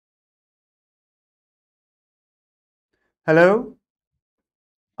Hello.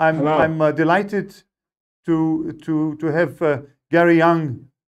 I'm Hello. delighted to have Gary Young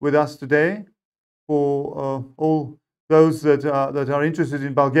with us today. For all those that are interested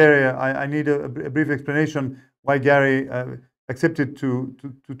in Bulgaria, I need a brief explanation why Gary accepted to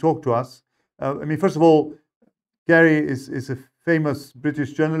talk to us. I mean, first of all, Gary is a famous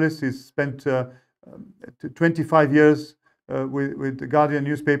British journalist. He's spent 25 years with the Guardian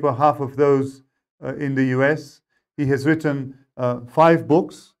newspaper, half of those in the US. He has written 5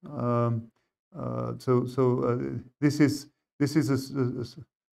 books. This is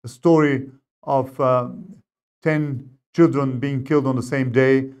a story of 10 children being killed on the same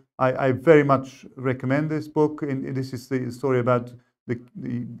day. I very much recommend this book. And this is the story about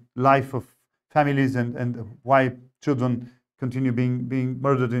the life of families and why children continue being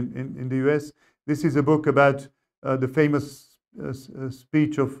murdered in the US. This is a book about the famous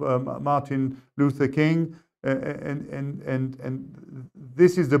speech of Martin Luther King. And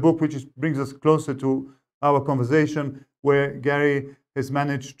this is the book which brings us closer to our conversation, where Gary has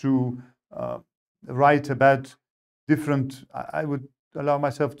managed to write about different, I would allow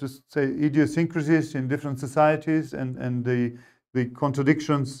myself to say, idiosyncrasies in different societies and the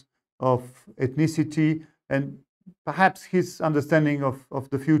contradictions of ethnicity and perhaps his understanding of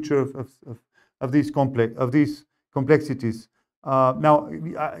the future of these complexities. Now,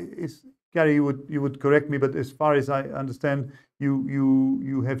 Gary, you would correct me, but as far as I understand,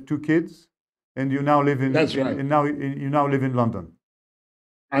 you have 2 kids, and you now live That's right. you now live in London.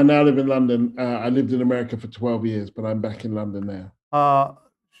 I now live in London. I lived in America for 12 years, but I'm back in London now.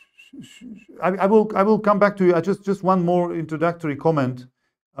 I will come back to you. Just one more introductory comment.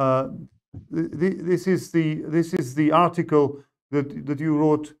 This is the article that you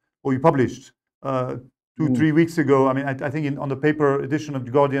wrote or you published 2-3 weeks ago. I mean, I think on the paper edition of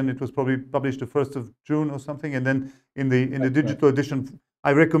the Guardian, it was probably published the 1st of June or something, and then in the digital edition,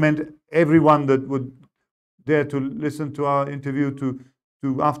 I recommend everyone that would dare to listen to our interview to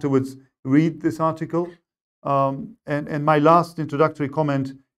afterwards read this article. And my last introductory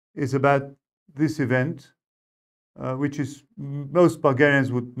comment is about this event, which is most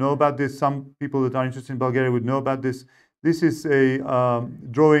Bulgarians would know about this. Some people that are interested in Bulgaria would know about this. This is a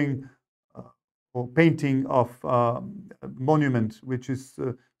drawing or painting of a monument, which is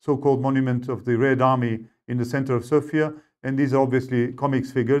so-called monument of the Red Army in the center of Sofia. And these are obviously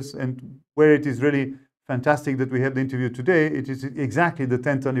comics figures. And where it is really fantastic that we have the interview today, it is exactly the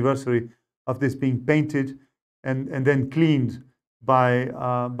 10th anniversary of this being painted and then cleaned by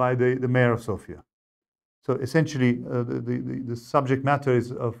the mayor of Sofia. So essentially, the subject matter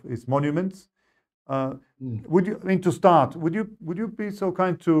is monuments. Would you, I mean, to start, would you be so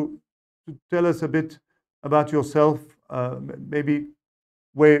kind to tell us a bit about yourself, maybe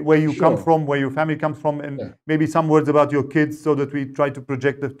where you come from, where your family comes from, and maybe some words about your kids, so that we try to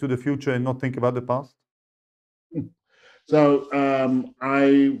project to the future and not think about the past? So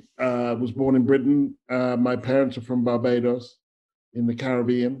I was born in Britain. My parents are from Barbados in the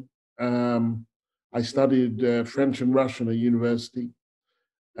Caribbean. I studied French and Russian at university,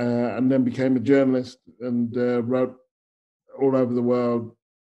 and then became a journalist and wrote all over the world,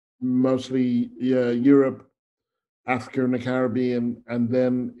 mostly Europe, Africa, and the Caribbean. And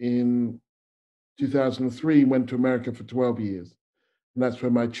then in 2003, went to America for 12 years. And that's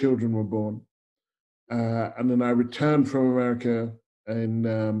where my children were born. And then I returned from America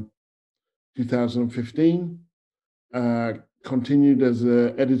in 2015, continued as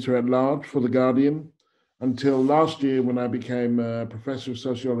an editor at large for The Guardian until last year, when I became a professor of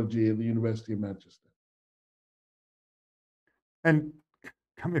sociology at the University of Manchester. And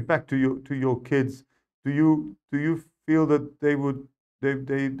coming back to your kids, do you feel that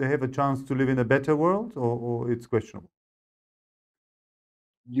they have a chance to live in a better world, or it's questionable?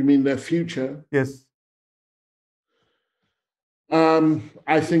 You mean their future? Yes.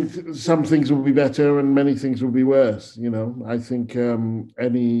 I think some things will be better and many things will be worse. I think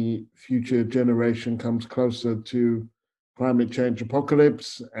any future generation comes closer to climate change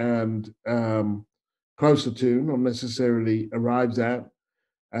apocalypse and closer to, not necessarily arrives at,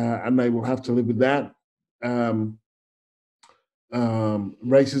 and they will have to live with that.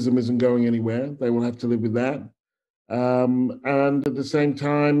 Racism isn't going anywhere. They will have to live with that. And at the same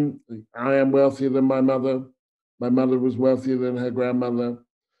time, I am wealthier than my mother. My mother was wealthier than her grandmother.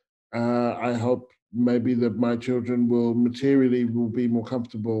 I hope maybe that my children will be more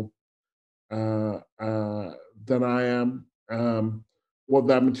comfortable than I am. What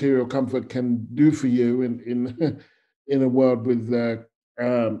that material comfort can do for you in in a world with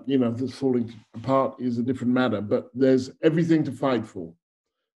that's falling apart is a different matter. But there's everything to fight for.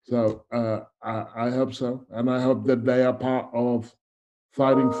 So I hope so, and I hope that they are part of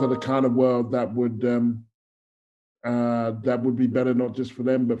fighting for the kind of world that would be better not just for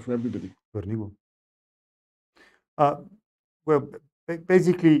them but for everybody. Well,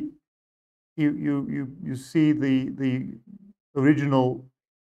 basically, you see the original,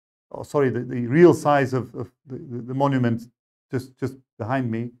 oh, sorry, the real size of the monument just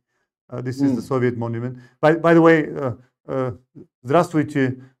behind me. This is the Soviet monument. By the way,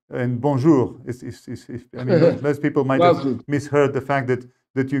 здравствуйте and bonjour. I mean, most people might have misheard the fact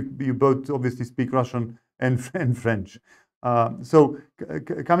that you both obviously speak Russian and French. So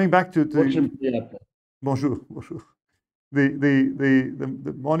coming back to bonjour, bonjour.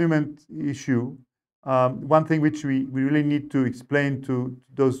 The monument issue. One thing which we really need to explain to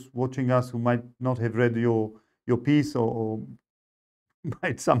those watching us who might not have read your piece, or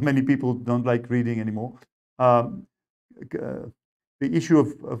many people don't like reading anymore. The issue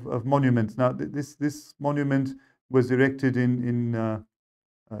of monuments. Now, this monument was erected in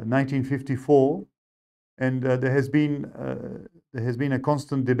 1954, and there has been a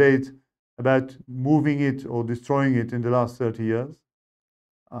constant debate about moving it or destroying it in the last 30 years.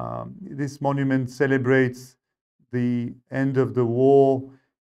 This monument celebrates the end of the war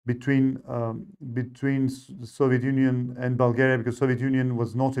between the Soviet Union and Bulgaria, because Soviet Union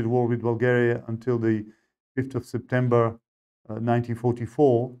was not at war with Bulgaria until the 5th of September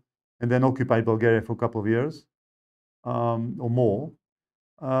 1944, and then occupied Bulgaria for a couple of years or more.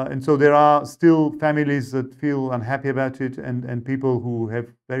 And so there are still families that feel unhappy about it, and people who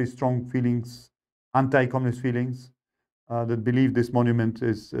have very strong feelings, anti-communist feelings, that believe this monument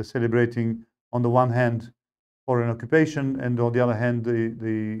is celebrating, on the one hand, foreign occupation, and on the other hand,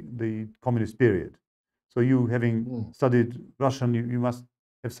 the communist period. So you, having studied Russian, you must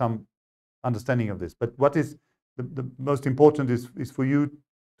have some understanding of this. But what is the most important is for you,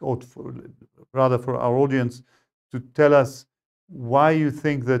 or rather for our audience, to tell us why you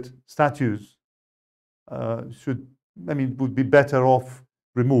think that statues would be better off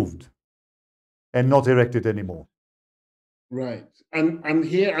removed and not erected anymore. Right, and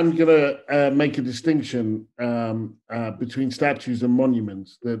here I'm going to make a distinction between statues and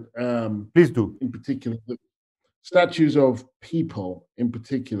monuments. That please do. In particular, the statues of people, in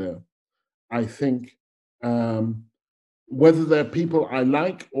particular, I think, whether they're people I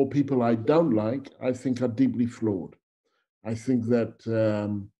like or people I don't like, I think are deeply flawed. I think that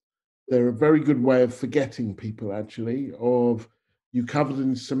they're a very good way of forgetting people. Actually, of you covered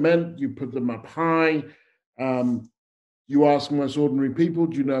in cement, you put them up high. You ask most ordinary people,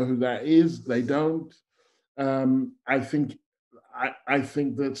 do you know who that is? They don't. I think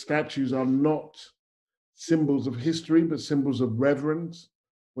that statues are not symbols of history, but symbols of reverence.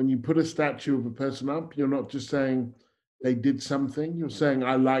 When you put a statue of a person up, you're not just saying they did something, you're saying,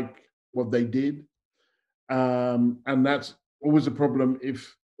 I like what they did. And that's always a problem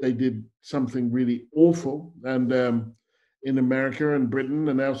if they did something really awful. And in America and Britain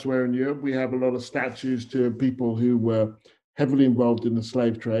and elsewhere in Europe, we have a lot of statues to people who were heavily involved in the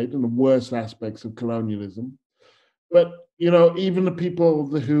slave trade and the worst aspects of colonialism. But, even the people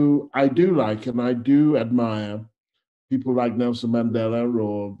who I do like and I do admire, people like Nelson Mandela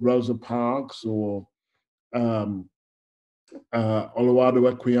or Rosa Parks or Oluwado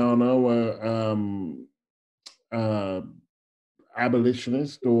Equiano,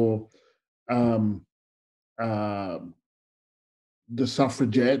 abolitionist, or the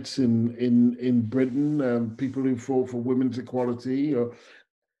suffragettes in Britain, people who fought for women's equality, or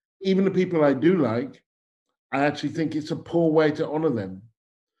even the people I do like, I actually think it's a poor way to honor them.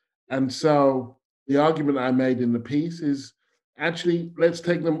 And so the argument I made in the piece is, actually, let's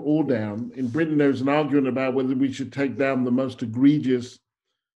take them all down. In Britain, there's an argument about whether we should take down the most egregious,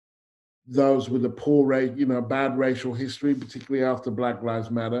 those with a poor bad racial history, particularly after Black Lives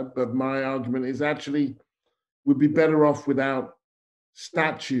Matter. But my argument is, actually, we'd be better off without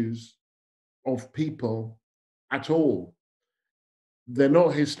statues of people at all. They're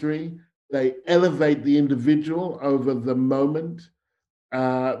not history. They elevate the individual over the moment.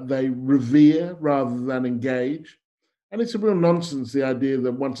 They revere rather than engage. And it's a real nonsense, the idea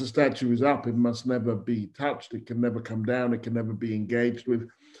that once a statue is up, it must never be touched. It can never come down. It can never be engaged with.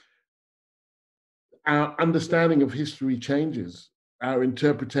 Our understanding of history changes. Our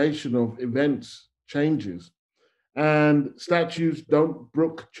interpretation of events changes. And statues don't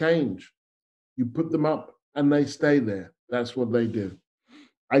brook change. You put them up and they stay there. That's what they do.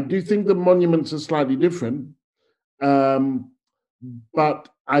 I do think the monuments are slightly different, but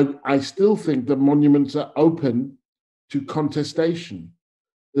I still think the monuments are open to contestation.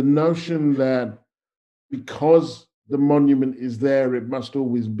 The notion that because the monument is there, it must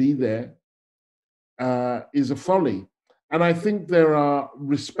always be there, is a folly. And I think there are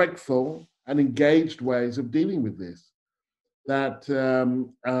respectful and engaged ways of dealing with this. That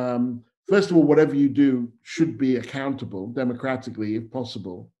first of all, whatever you do should be accountable democratically, if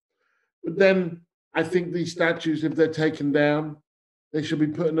possible. But then I think these statues, if they're taken down, they should be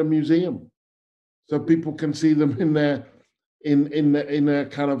put in a museum so people can see them in their in a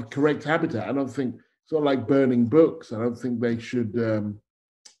kind of correct habitat. I don't think sort of like burning books. I don't think they should.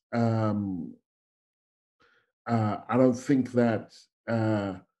 I don't think that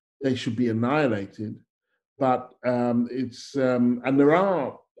they should be annihilated. But it's and there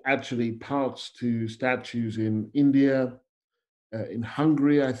are actually parts to statues in India, in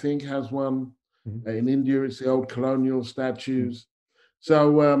Hungary, I think has one. In India, it's the old colonial statues.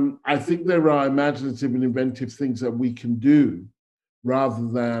 So I think there are imaginative and inventive things that we can do rather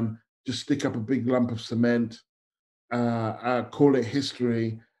than just stick up a big lump of cement, call it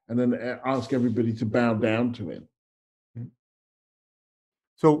history, and then ask everybody to bow down to it.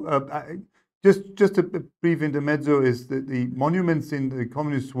 So just a brief intermezzo is that the monuments in the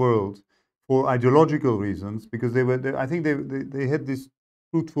communist world, for ideological reasons, because I think they had this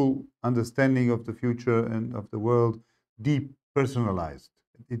fruitful understanding of the future and of the world, depersonalized.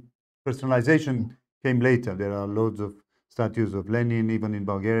 Personalization came later. There are loads of statues of Lenin, even in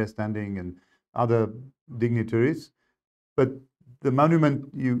Bulgaria, standing, and other dignitaries. But the monument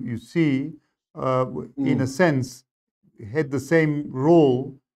you see, in a sense, had the same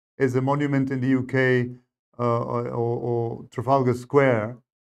role as a monument in the UK or Trafalgar Square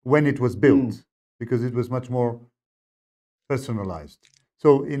when it was built, because it was much more personalized.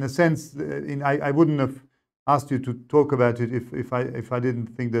 So in a sense, I wouldn't have asked you to talk about it if I didn't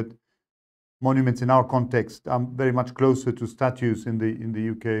think that monuments in our context are very much closer to statues in the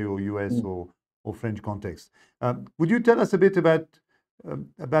UK or US or French context. Would you tell us a bit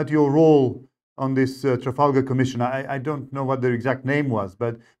about your role on this Trafalgar Commission? I don't know what their exact name was,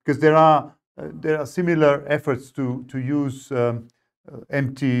 but because there are similar efforts to use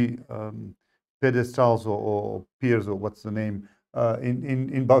empty pedestals or piers, or what's the name,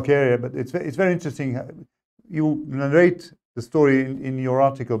 in Bulgaria. But it's very interesting. You narrate the story in your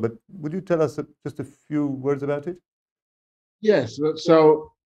article, but would you tell us just a few words about it? Yes.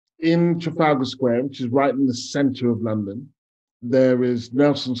 So in Trafalgar Square, which is right in the center of London, there is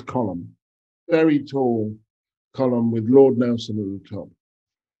Nelson's column, very tall column with Lord Nelson at the top.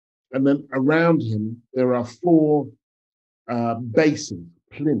 And then around him, there are four basins,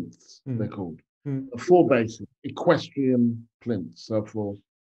 plinths, they're called. Four basins, equestrian plinths, so for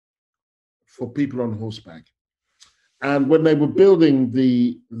people on horseback. And when they were building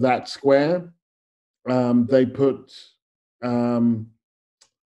that square, they put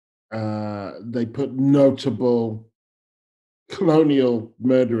notable colonial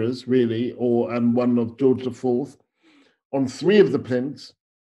murderers, really, and one of George IV on three of the plinths.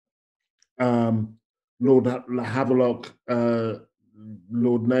 Lord Havelock,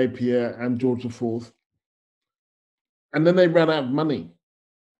 Lord Napier, and George IV. And then they ran out of money.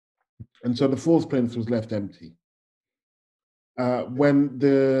 And so the fourth plinth was left empty. When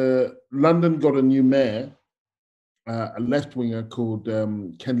London got a new mayor, a left-winger called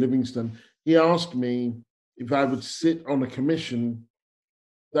Ken Livingstone, he asked me if I would sit on a commission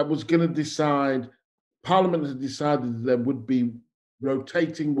that was going to decide, Parliament had decided that there would be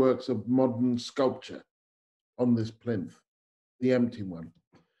rotating works of modern sculpture on this plinth, the empty one.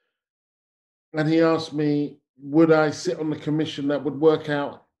 And he asked me, would I sit on the commission that would work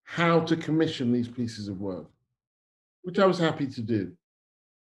out how to commission these pieces of work, which I was happy to do.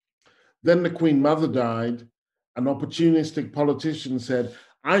 Then the Queen Mother died. An opportunistic politician said,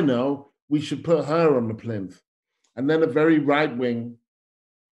 I know, we should put her on the plinth. And then a very right-wing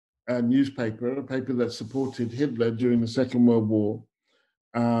newspaper, a paper that supported Hitler during the Second World War,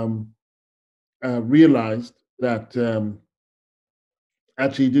 realized that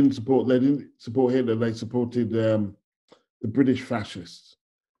actually they didn't support Hitler, they supported the British fascists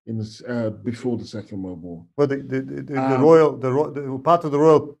before the Second World War. Well, the part of the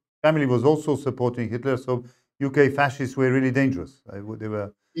royal family was also supporting Hitler, so UK fascists were really dangerous. They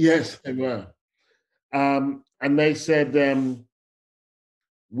were. Yes, they were. And they said,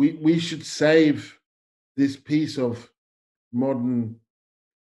 we should save this piece of modern,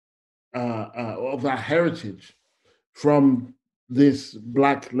 of our heritage from this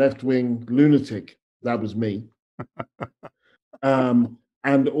black left-wing lunatic. That was me.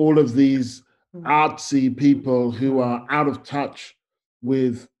 And all of these artsy people who are out of touch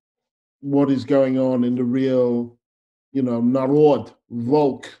with what is going on in the real, narod,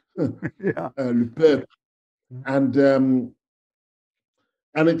 volk, le peuple. And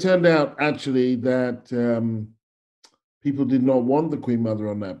it turned out actually that people did not want the Queen Mother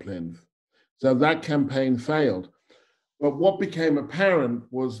on that plinth. So that campaign failed. But what became apparent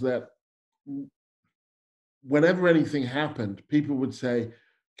was that whenever anything happened, people would say,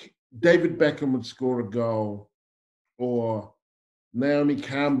 David Beckham would score a goal, or Naomi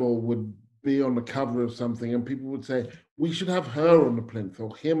Campbell would be on the cover of something, and people would say, we should have her on the plinth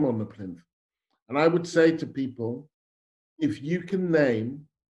or him on the plinth. And I would say to people, if you can name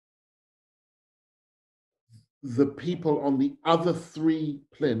the people on the other three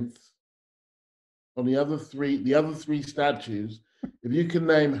plinths, on the other three statues, if you can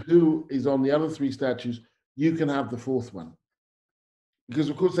name who is on the other three statues, you can have the fourth one. Because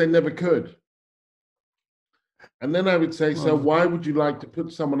of course they never could. And then I would say, so why would you like to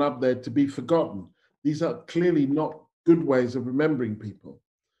put someone up there to be forgotten? These are clearly not good ways of remembering people.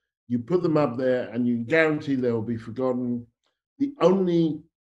 You put them up there and you guarantee they will be forgotten. The only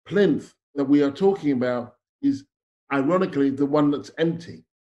plinth that we are talking about is, ironically, the one that's empty.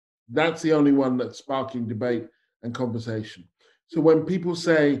 That's the only one that's sparking debate and conversation. So when people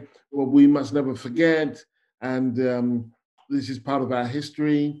say, well, we must never forget, and this is part of our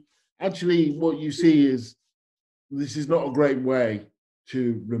history, actually what you see is this is not a great way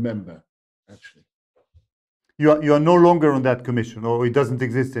to remember, actually. You are no longer on that commission, or it doesn't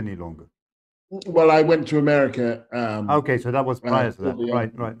exist any longer? Well, I went to America. Okay, so that was prior to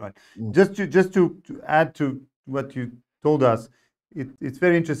that. Right. Just to add to what you told us, it's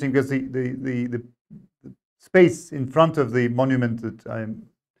very interesting because the space in front of the monument that I'm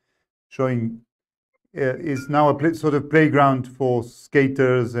showing is now a sort of playground for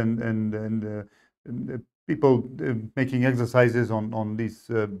skaters and people making exercises on these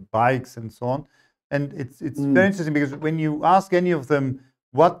bikes and so on. And it's very interesting because when you ask any of them,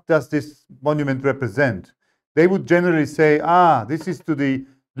 what does this monument represent? They would generally say, this is to the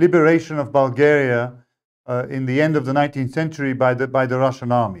liberation of Bulgaria in the end of the 19th century by the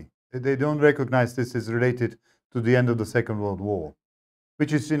Russian army. They don't recognize this as related to the end of the Second World War,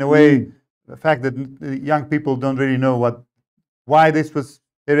 which is in a way the fact that young people don't really know why this was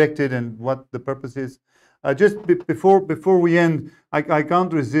erected and what the purpose is. Just before we end, I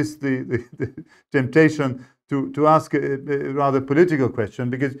can't resist the temptation to ask a rather political question,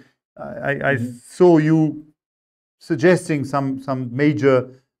 because I saw you suggesting some major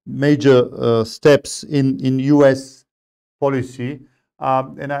steps in U.S. policy,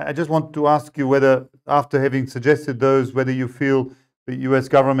 and I just want to ask you whether, after having suggested those, whether you feel the U.S.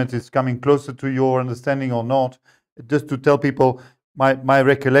 government is coming closer to your understanding or not. Just to tell people my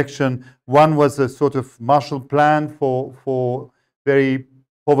recollection, one was a sort of Marshall Plan for very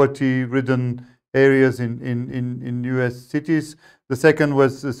poverty-ridden areas in U.S. cities. The second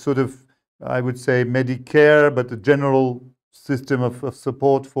was a sort of, I would say, Medicare, but a general system of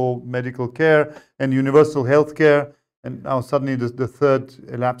support for medical care and universal health care. And now suddenly the third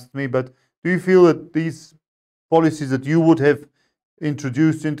elapsed me. But do you feel that these policies that you would have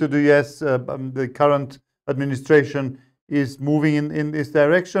introduced into the U.S., the current administration, is moving in this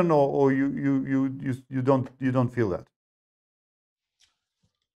direction, or you don't feel that?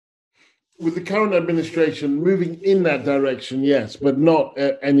 With the current administration moving in that direction, yes, but not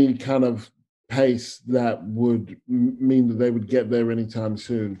at any kind of pace that would mean that they would get there anytime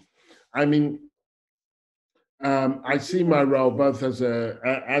soon. I mean, I see my role both as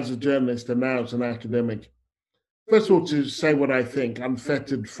a journalist and now as an academic. First of all, to say what I think,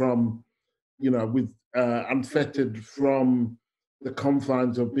 unfettered from, unfettered from the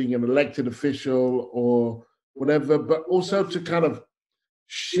confines of being an elected official or whatever, but also to kind of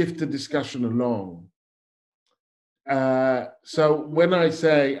shift the discussion along. So when I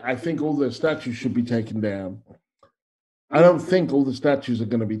say I think all the statues should be taken down, I don't think all the statues are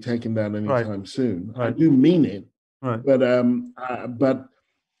going to be taken down anytime soon. I do mean it, but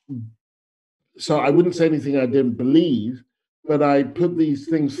so I wouldn't say anything I didn't believe, but I put these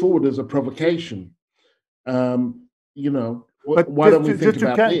things forward as a provocation. Why don't we think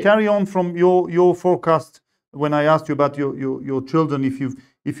about it? Carry on from your forecast when I asked you about your children.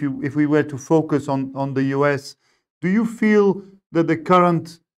 If we were to focus on the US, do you feel that the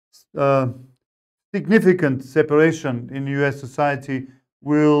current significant separation in US society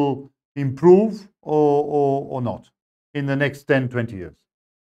will improve or not in the next 10, 20 years?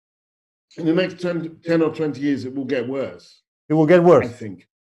 In the next 10 or 20 years, it will get worse. It will get worse?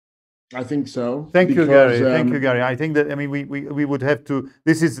 I think so. Thank you, Gary. Thank you, Gary. I think that, I mean, we would have to,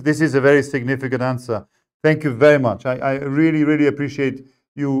 this is a very significant answer. Thank you very much. I really appreciate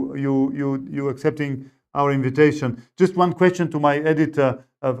you accepting our invitation. Just one question to my editor.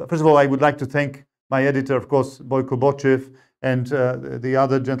 First of all, I would like to thank my editor, of course, Boyko Bochev, and the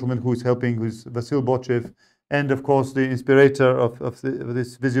other gentleman who is helping, who is Vasil Bochev, and of course the inspirator of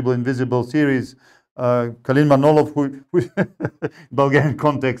this Visible Invisible series, Kalin Manolov, who Bulgarian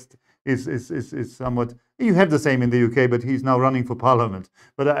context is somewhat. You have the same in the UK, but he's now running for parliament.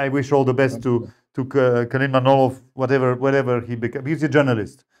 But I wish all the best to Kalin Manolov, whatever he becomes. He's a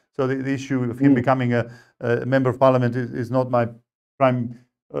journalist, so the issue of him becoming a member of parliament is not my prime.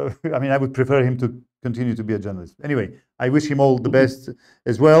 I mean, I would prefer him to continue to be a journalist. Anyway, I wish him all the best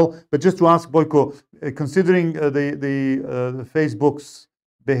as well. But just to ask Boyko, considering the Facebook's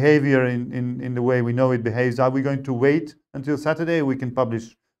behavior in the way we know it behaves, are we going to wait until Saturday, or we can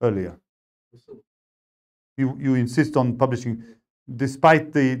publish earlier? You insist on publishing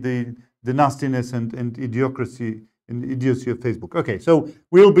despite the nastiness and idiocracy and idiocy of Facebook. Okay, so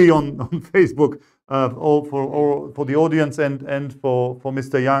we'll be on Facebook for the audience and for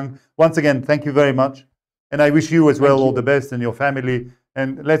Mr. Young. Once again, thank you very much, and I wish you as well all the best and your family.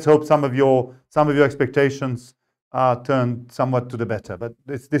 And let's hope some of your expectations are turned somewhat to the better. But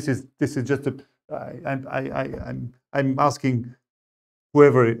this is just I'm asking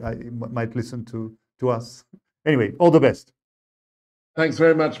whoever might listen to us. Anyway, all the best. Thanks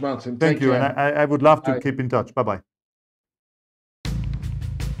very much, Martin. Thank you, and I would love to keep in touch. Bye-bye.